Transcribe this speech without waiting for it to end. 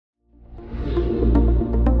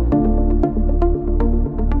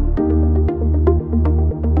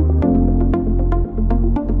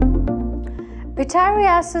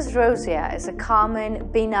Pityriasis rosea is a common,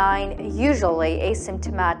 benign, usually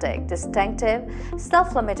asymptomatic, distinctive,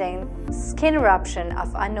 self-limiting skin eruption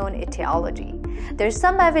of unknown etiology. There is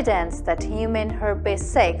some evidence that human herpes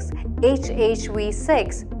 6,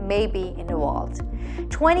 HHV6, may be involved.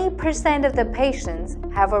 20% of the patients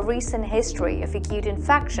have a recent history of acute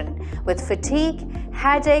infection with fatigue,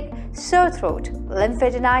 headache, sore throat,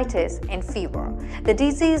 lymphadenitis, and fever. The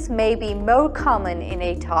disease may be more common in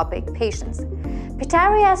atopic patients.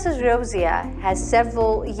 Pityriasis rosea has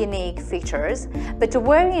several unique features, but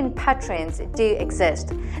varying patterns do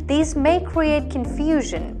exist. These may create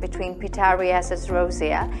confusion between Pityriasis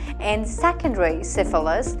rosea and secondary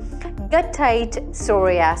syphilis, guttate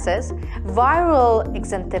psoriasis, viral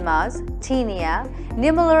exanthems, tinea,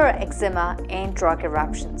 nummular eczema, and drug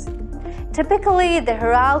eruptions. Typically, the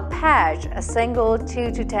herald patch, a single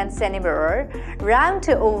 2 to 10 cm round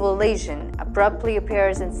to oval lesion, abruptly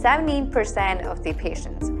appears in 17% of the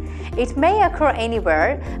patients. It may occur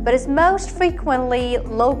anywhere, but is most frequently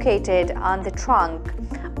located on the trunk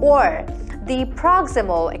or the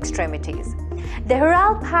proximal extremities. The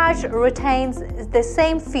herald patch retains the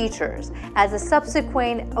same features as the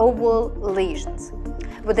subsequent oval lesions.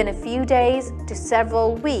 Within a few days to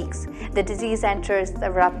several weeks, the disease enters the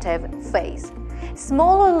eruptive phase.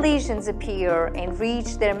 Smaller lesions appear and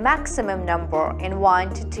reach their maximum number in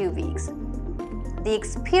 1 to 2 weeks. The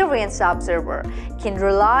experienced observer can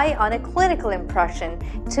rely on a clinical impression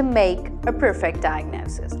to make a perfect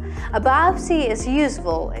diagnosis. A biopsy is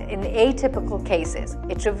useful in atypical cases.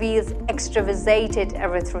 It reveals extravasated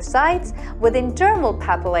erythrocytes within dermal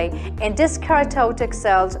papillae and dyskeratotic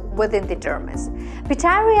cells within the dermis.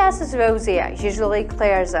 Pityriasis rosea usually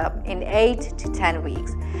clears up in 8 to 10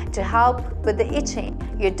 weeks. To help with the itching,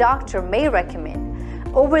 your doctor may recommend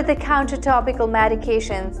over-the-counter topical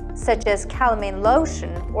medications such as calamine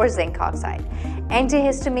lotion or zinc oxide.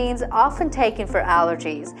 Antihistamines often taken for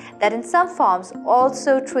allergies that in some forms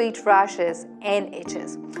also treat rashes and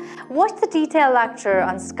itches. Watch the detailed lecture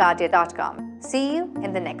on sqadia.com. See you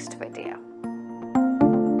in the next video.